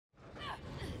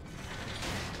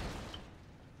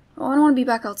Oh, I don't want to be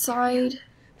back outside.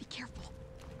 Be careful.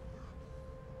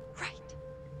 Right.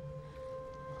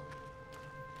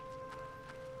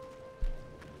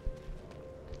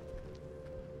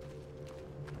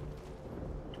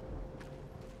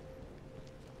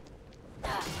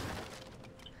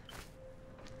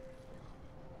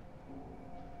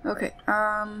 Okay,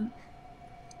 can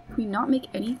we not make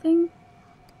anything?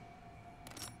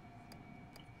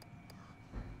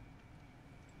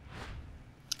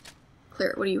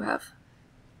 Claire, what do you have?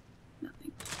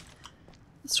 Nothing.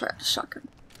 Let's try out the shotgun.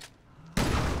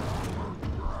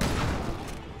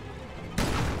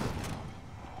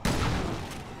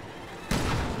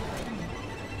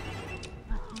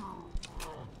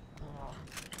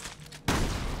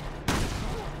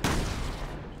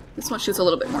 This one shoots a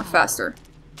little bit more faster.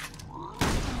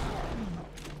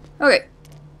 Okay.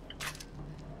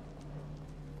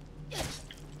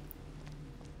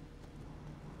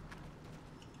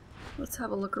 Let's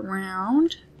have a look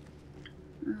around.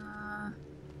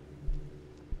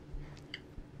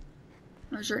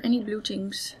 Is there any blue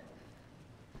things?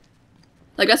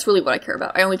 Like, that's really what I care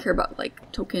about. I only care about,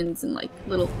 like, tokens and, like,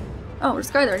 little... Oh, there's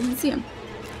a guy there. I didn't see him.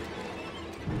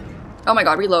 Oh my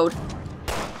god, reload.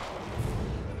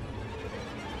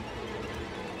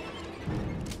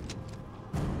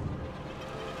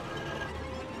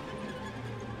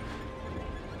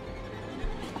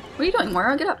 What are you doing,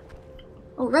 Moira? Get up.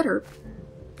 Oh, red herb.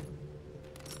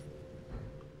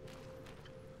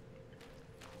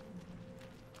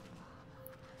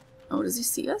 Oh, does he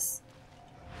see us?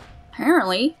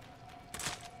 Apparently.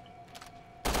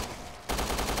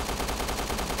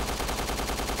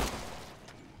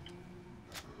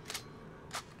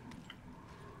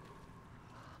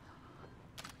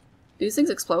 Do these things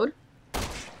explode?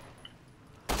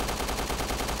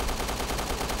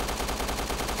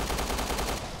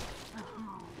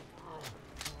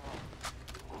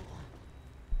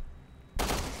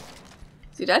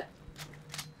 Is he dead?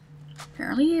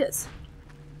 Apparently he is.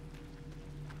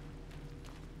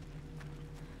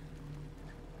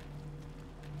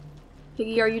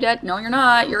 Piggy, are you dead? No, you're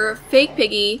not. You're a fake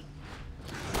piggy.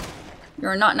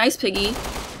 You're a not nice piggy.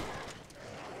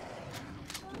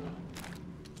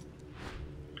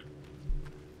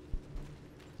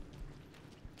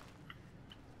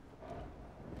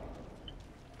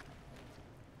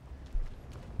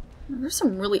 There's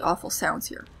some really awful sounds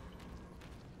here.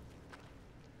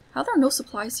 How are there no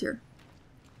supplies here?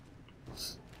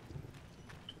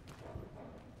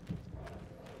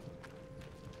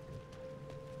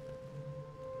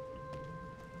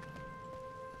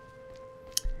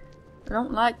 I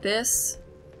don't like this.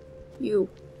 You.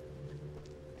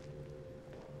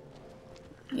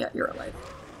 Yeah, you're alive.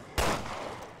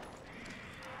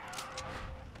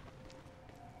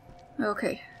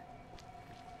 Okay.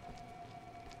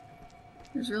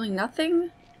 There's really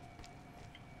nothing?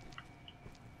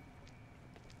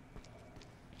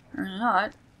 Or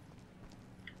not.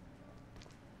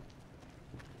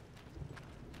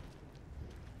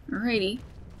 Alrighty.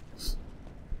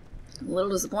 I'm a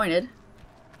little disappointed.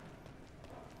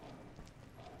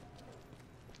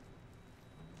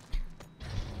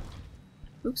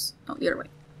 Oops. Oh, the other way.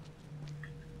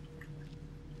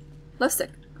 Left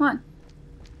stick. Come on.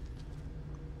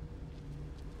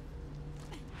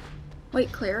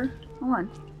 Wait, Claire. Hold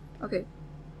on. Okay.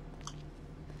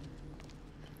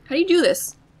 How do you do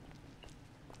this?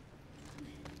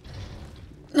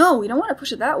 No, we don't want to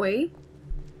push it that way.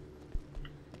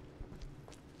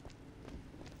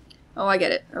 Oh, I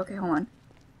get it. Okay, hold on.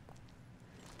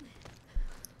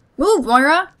 Move,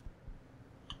 Moira!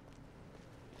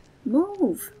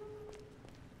 Move!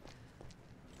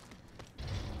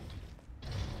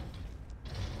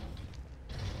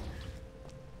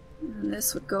 And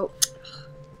this would go...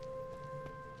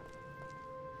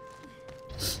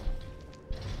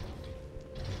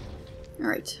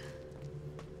 Alright.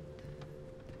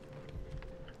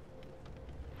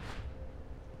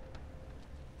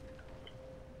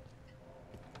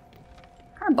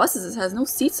 What kind of bus is this? It has no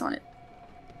seats on it.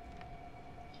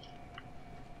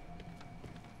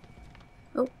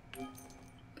 Oh.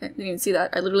 Okay, didn't even see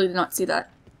that. I literally did not see that.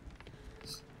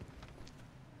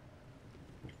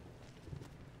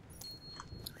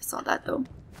 I saw that though.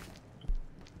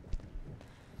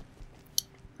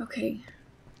 Okay.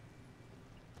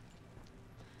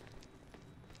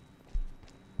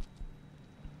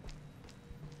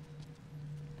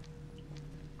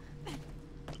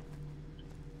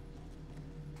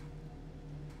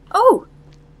 Oh!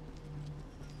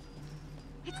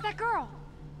 It's that girl!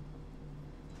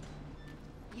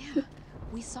 Yeah,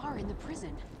 we saw her in the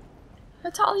prison.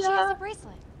 Natalia! She has a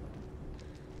bracelet.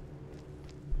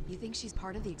 You think she's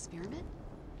part of the experiment?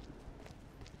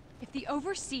 If the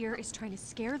Overseer is trying to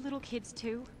scare little kids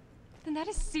too, then that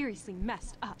is seriously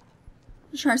messed up.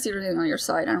 I'm trying to see anything on your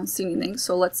side. I don't see anything,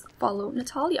 so let's follow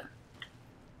Natalia.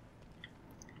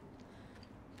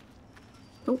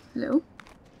 Oh, hello.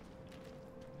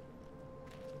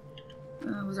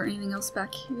 Was there anything else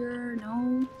back here?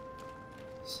 No.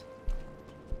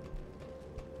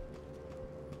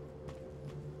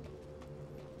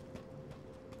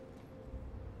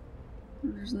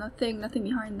 There's nothing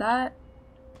behind that.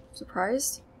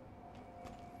 Surprised.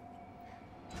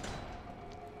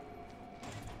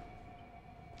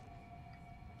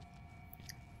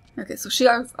 Okay, so she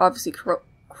obviously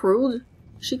crewed.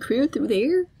 She crewed through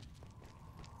there?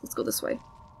 Let's go this way.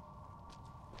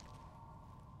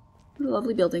 What a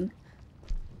lovely building.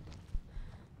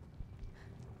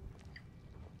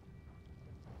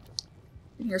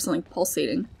 I can hear something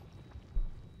pulsating.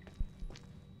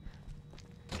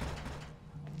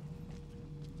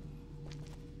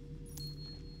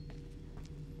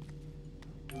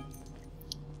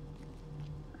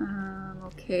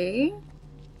 Okay.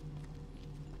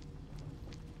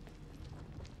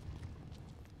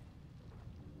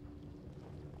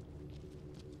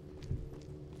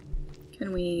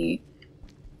 Can we...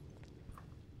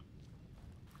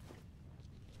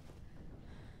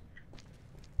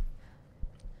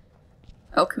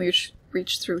 Oh, can we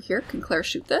reach through here? Can Claire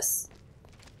shoot this?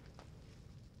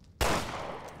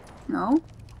 No?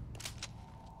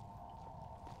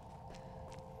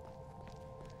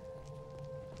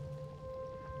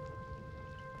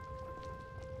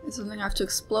 Is something I have to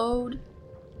explode?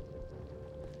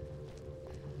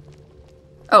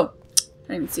 Oh, I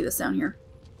didn't even see this down here.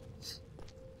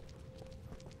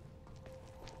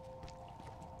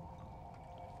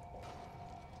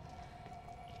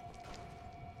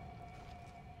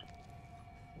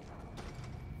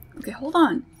 Okay, hold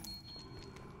on.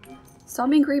 Stop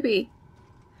being creepy.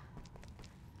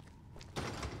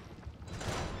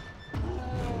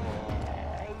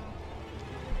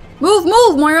 Move,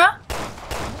 move, Moira!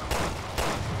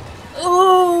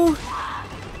 Oh!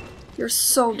 You're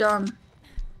so dumb.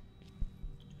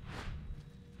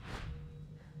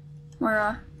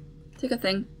 Moira, take a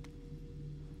thing.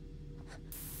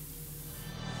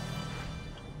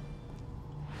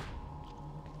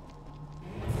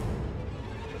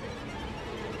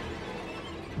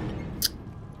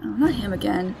 Oh, not him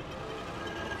again.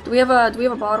 Do we have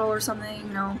a bottle or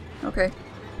something? No. Okay.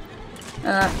 Do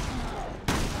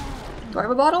I have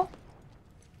a bottle?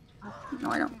 No,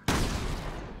 I don't.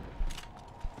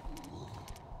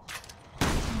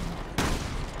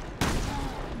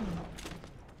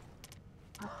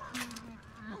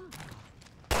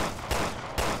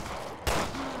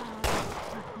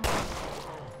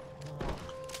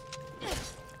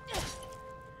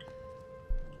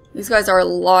 These guys are a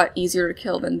lot easier to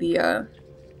kill than the, I don't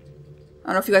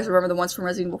know if you guys remember the ones from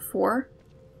Resident Evil 4.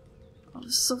 Oh,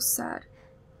 this is so sad.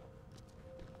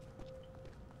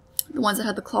 The ones that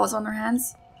had the claws on their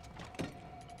hands.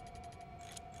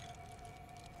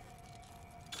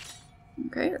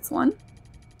 Okay, that's one.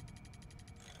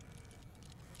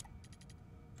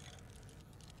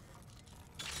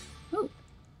 Oh.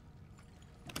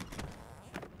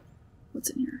 What's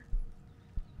in here?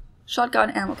 Shotgun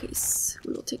ammo case.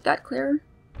 We will take that, Claire.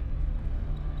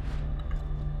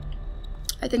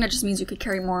 I think that just means you could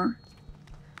carry more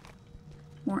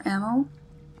ammo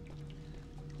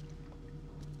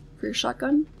for your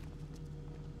shotgun.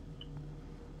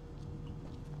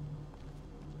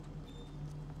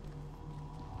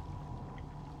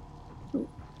 Ooh.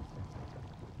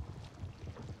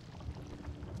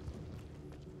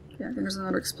 Okay, I think there's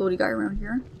another explodey guy around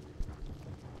here.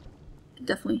 Can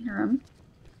definitely hear him.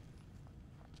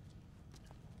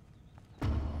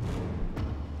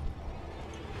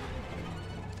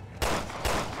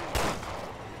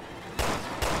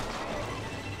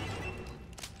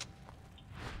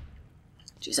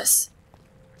 Jesus.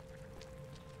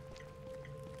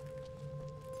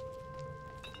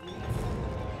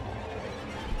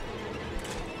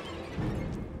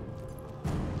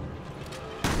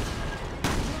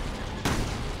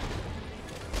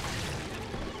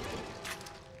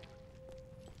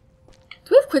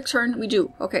 Do we have quick turn? We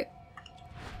do. Okay.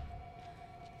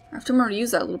 I have to remember to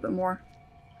use that a little bit more.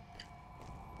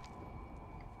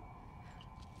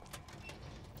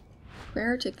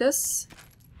 Claire, take this.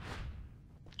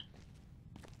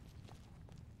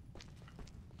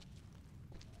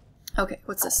 Okay,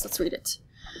 what's this? Let's read it.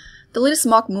 The latest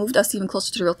mock moved us even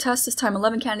closer to the real test. This time,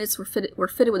 11 candidates were fitted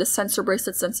with a sensor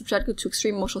bracelets and subjected to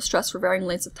extreme emotional stress for varying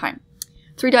lengths of time.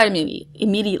 3 died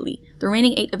immediately. The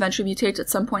remaining 8 eventually mutated at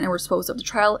some point and were disposed of. The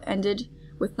trial ended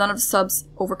with none of the subs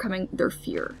overcoming their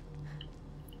fear.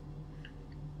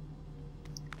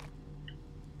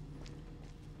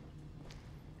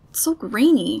 so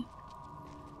grainy.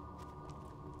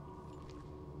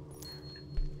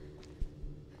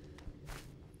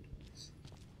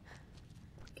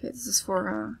 Okay, this is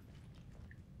for,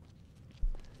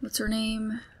 what's her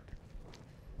name?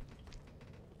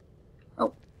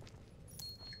 Oh.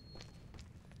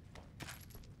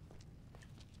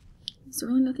 Is there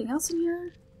really nothing else in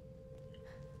here?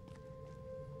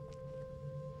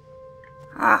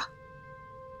 Ah.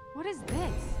 What is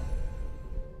this?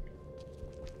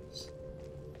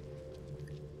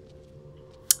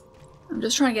 I'm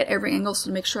just trying to get every angle so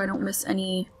to make sure I don't miss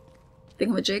any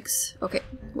thingamajigs. Okay,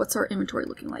 what's our inventory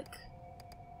looking like?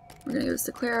 We're gonna give this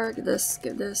to Claire, give this,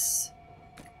 give this.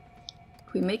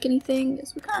 Can we make anything?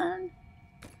 Yes, we can.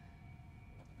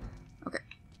 Okay.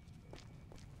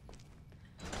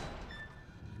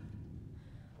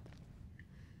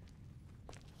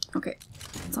 Okay,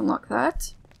 let's unlock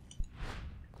that.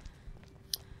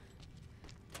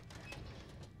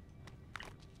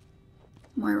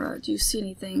 Moira, do you see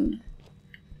anything?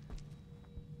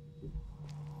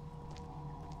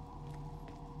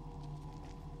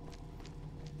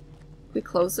 We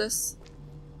close this?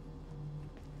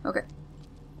 Okay.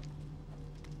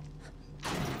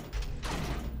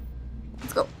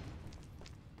 Let's go.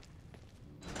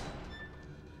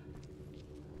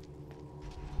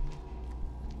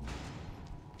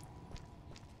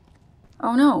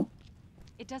 Oh no.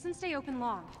 It doesn't stay open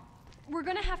long. We're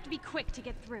gonna have to be quick to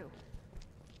get through.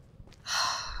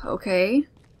 Okay.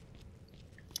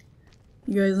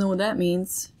 You guys know what that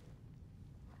means.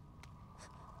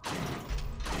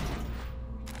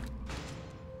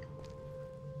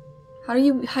 How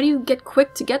do you get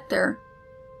quick to get there?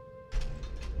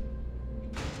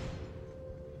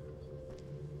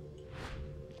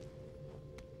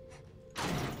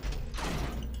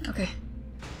 Okay.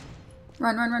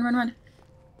 Run, run, run, run, run.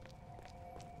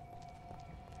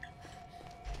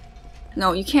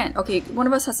 No, you can't. Okay, one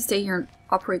of us has to stay here and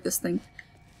operate this thing.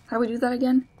 How do we do that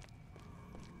again?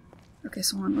 Okay,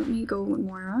 so let me go with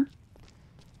Moira.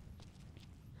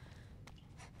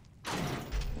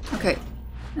 Okay.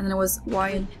 And then it was Y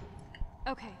and...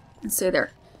 Okay. And stay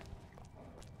there.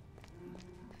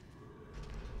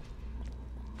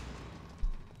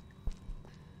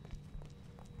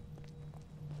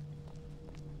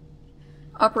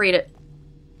 Operate it.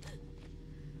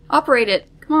 Operate it!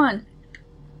 Come on!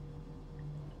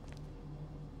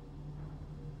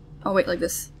 Oh wait, like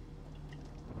this.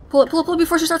 Pull it, pull it, pull it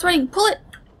before she starts running! Pull it!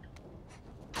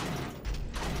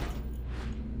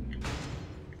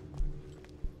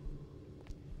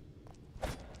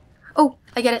 Oh,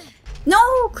 I get it.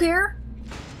 No, Claire!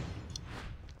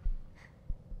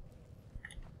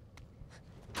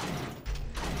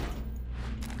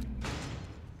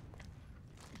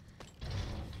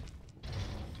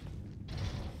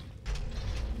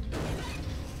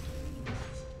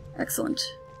 Excellent.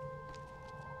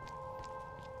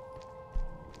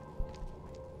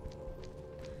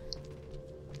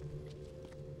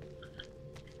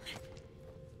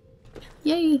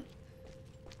 Yay!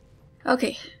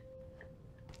 Okay.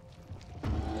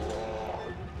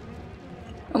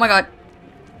 Oh my god.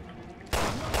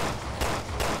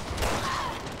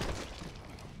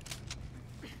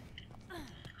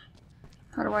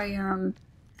 How do I,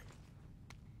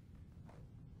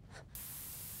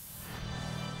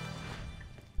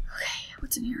 Okay,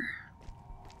 what's in here?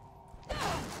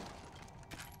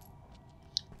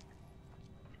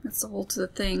 That's the hole to the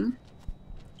thing.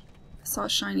 I saw a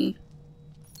shiny.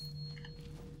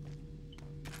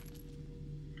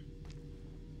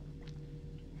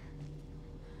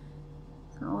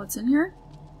 Is that all that's in here?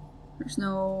 There's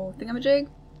no thingamajig?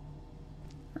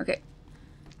 Okay.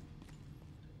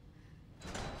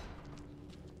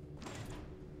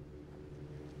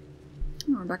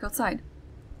 Oh, we're back outside.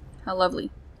 How lovely.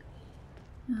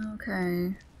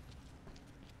 Okay.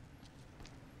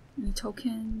 Any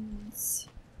tokens?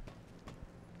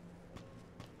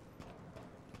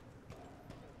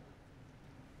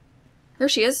 There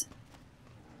she is.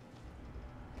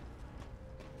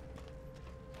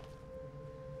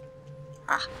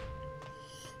 Ah.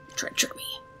 You tried to trick me.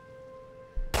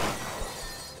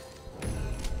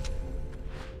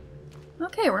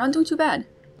 Okay, we're not doing too bad.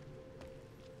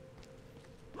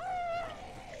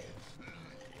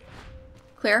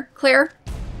 Claire? Claire?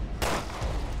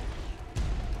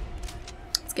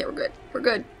 Let's get, we're good. We're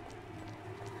good.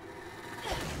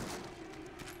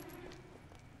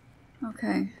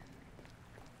 Okay.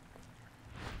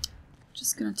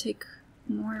 Just gonna take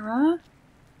Moira.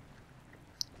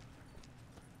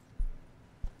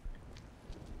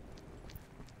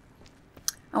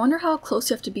 I wonder how close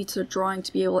you have to be to the drawing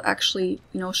to be able to actually,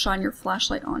 you know, shine your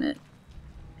flashlight on it.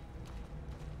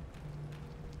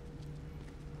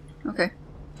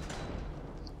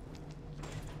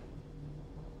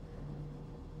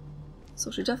 So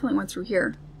she definitely went through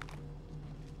here.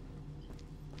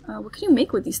 What can you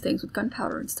make with these things, with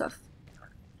gunpowder and stuff?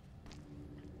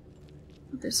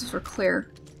 This is for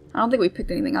Claire. I don't think we picked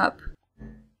anything up.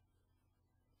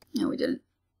 No, we didn't.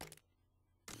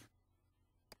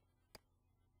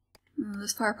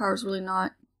 This firepower is really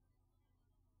not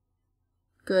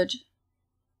good.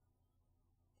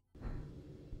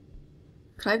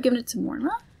 Could I have given it to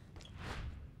Moira?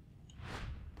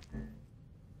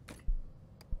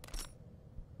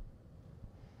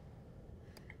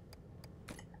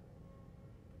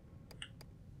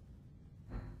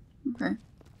 Okay.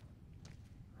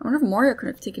 I wonder if Moira could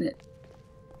have taken it.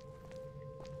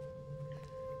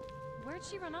 Where'd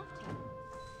she run off to?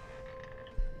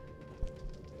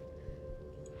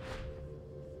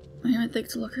 I even think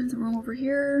to look in the room over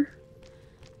here.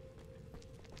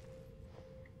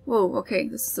 Whoa, okay,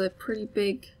 this is a pretty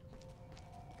big...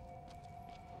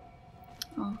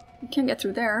 Oh, we can't get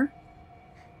through there.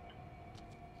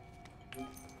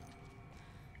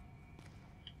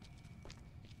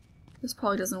 This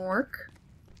probably doesn't work.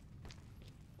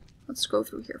 Let's go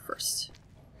through here first.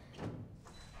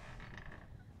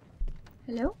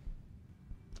 Hello?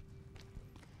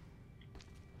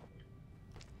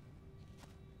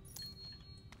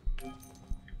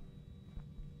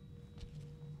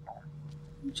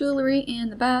 Jewelry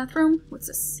in the bathroom. What's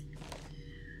this?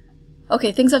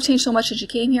 Okay, things have changed so much since she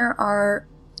came here. Our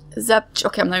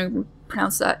okay, I'm not even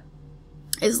pronounce that.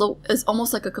 Is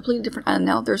almost like a completely different island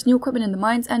now. There's new equipment in the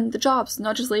mines and the jobs,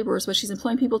 not just laborers, but she's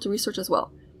employing people to research as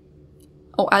well.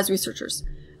 Oh, as researchers.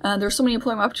 There are so many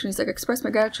employment opportunities. I express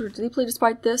my gratitude deeply.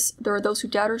 Despite this, there are those who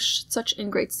doubt her. Such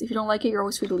ingrates. If you don't like it, you're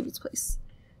always free to leave this place.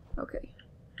 Okay.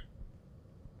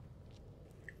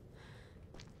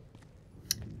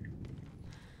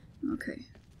 Okay.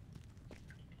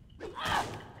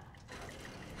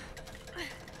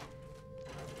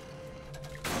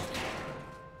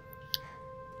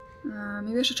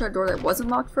 Maybe I should try a door that wasn't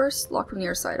locked first. Locked from the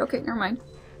other side. Okay, never mind.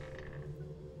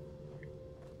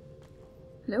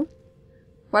 Hello?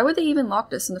 Why would they even lock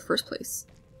this in the first place?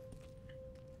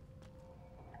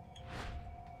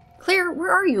 Claire,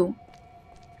 where are you?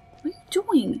 What are you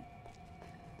doing?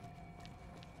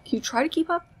 Can you try to keep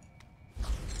up?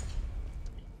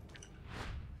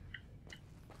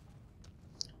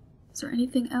 Is there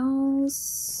anything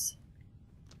else?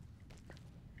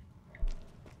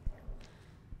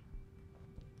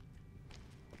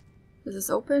 Is this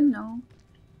open? No.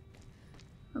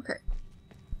 Okay.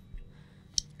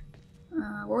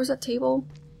 Where was that table?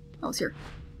 Oh, it's here.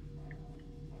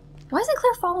 Why isn't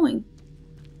Claire following?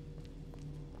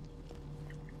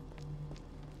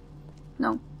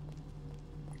 No.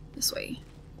 This way.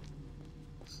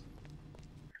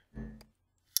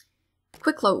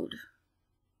 Quick load.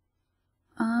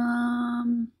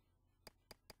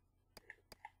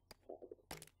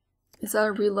 Is that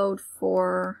a reload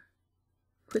for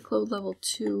quick load level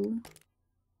 2?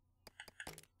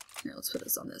 Here, let's put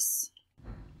this on this.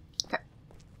 Okay.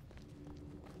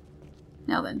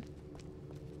 Now then.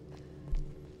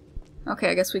 Okay,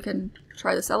 I guess we can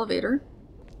try this elevator.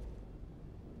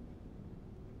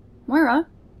 Moira?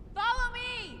 Follow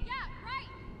me! Yeah, right!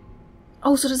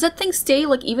 Oh, so does that thing stay,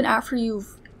 like, even after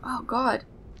you've... Oh, God.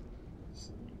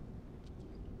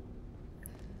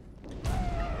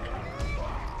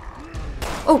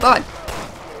 Oh, God.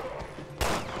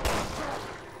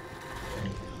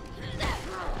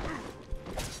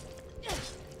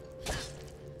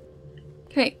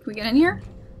 Okay, can we get in here?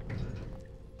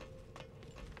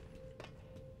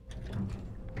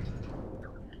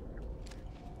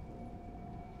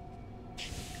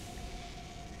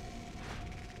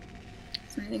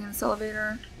 Is there anything in this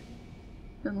elevator?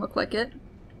 Doesn't look like it.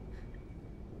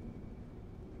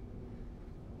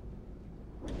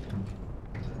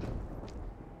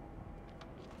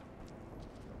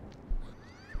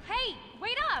 Hey,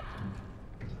 wait up!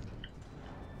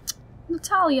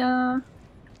 Natalia!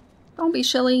 Don't be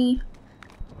silly.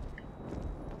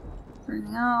 Is there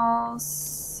anything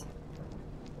else?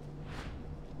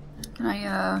 Can I,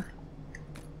 Yeah.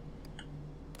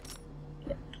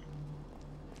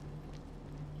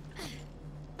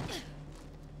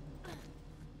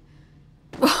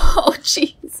 Oh,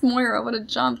 jeez, Moira, what a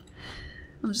jump.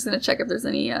 I'm just gonna check if there's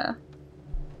any, I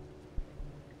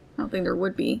don't think there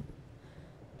would be.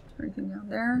 Is there anything down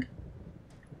there?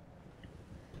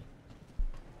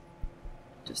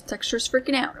 Just textures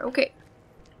freaking out. Okay.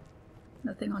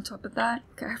 Nothing on top of that.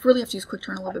 Okay, I really have to use quick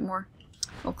turn a little bit more.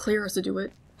 Well, Claire has to do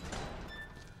it.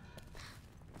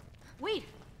 Wait!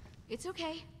 It's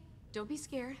okay. Don't be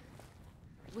scared.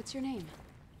 What's your name?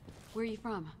 Where are you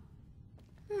from?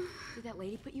 Did that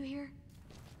lady put you here?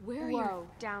 Where are you? Whoa,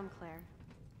 down, Claire.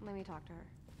 Let me talk to her.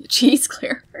 Jeez,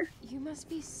 Claire. You must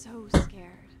be so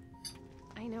scared.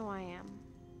 I know I am.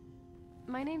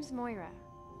 My name's Moira.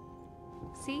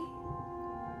 See?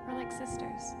 We're like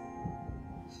sisters.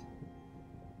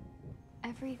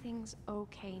 Everything's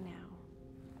okay now.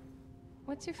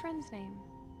 What's your friend's name?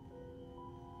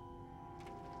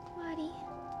 Lottie.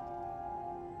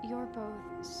 You're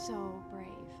both so brave.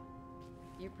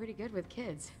 You're pretty good with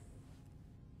kids.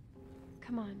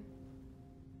 Come on.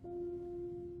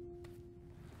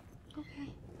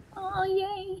 Okay. Oh,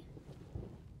 yay.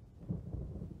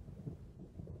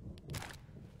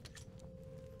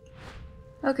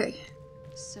 Okay.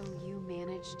 So you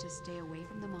managed to stay away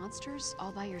from the monsters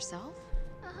all by yourself?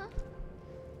 Uh-huh.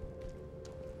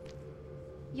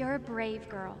 You're a brave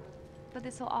girl, but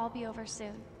this will all be over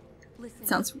soon. Listen,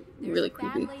 Sounds there's really a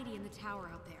bad creepy. lady in the tower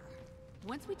out there.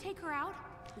 Once we take her out,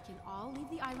 we can all leave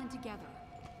the island together.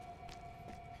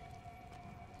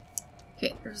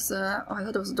 Okay, there's oh, I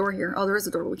thought there was a door here. Oh, there is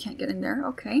a door, but we can't get in there.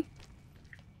 Okay.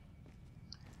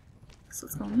 So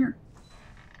let's go in here.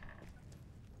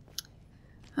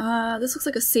 This looks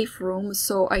like a safe room,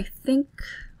 so I think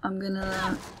I'm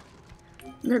gonna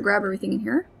grab everything in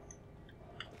here.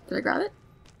 Did I grab it?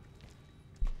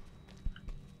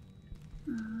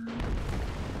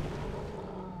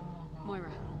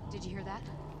 Moira, did you hear that?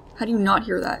 How do you not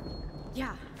hear that?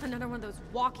 Yeah, another one of those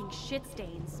walking shit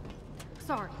stains.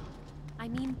 Sorry, I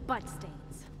mean butt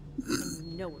stains.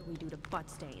 And you know what we do to butt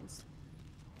stains.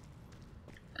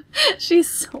 She's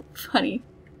so funny.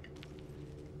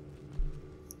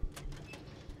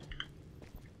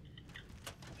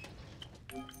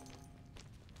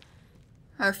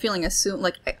 I have a feeling as soon,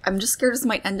 like, I'm just scared this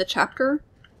might end the chapter.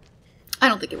 I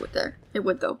don't think it would there. It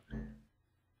would though.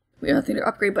 We have nothing to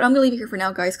upgrade, but I'm gonna leave it here for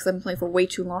now, guys, because I've been playing for way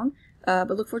too long.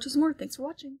 But look forward to some more. Thanks for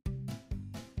watching.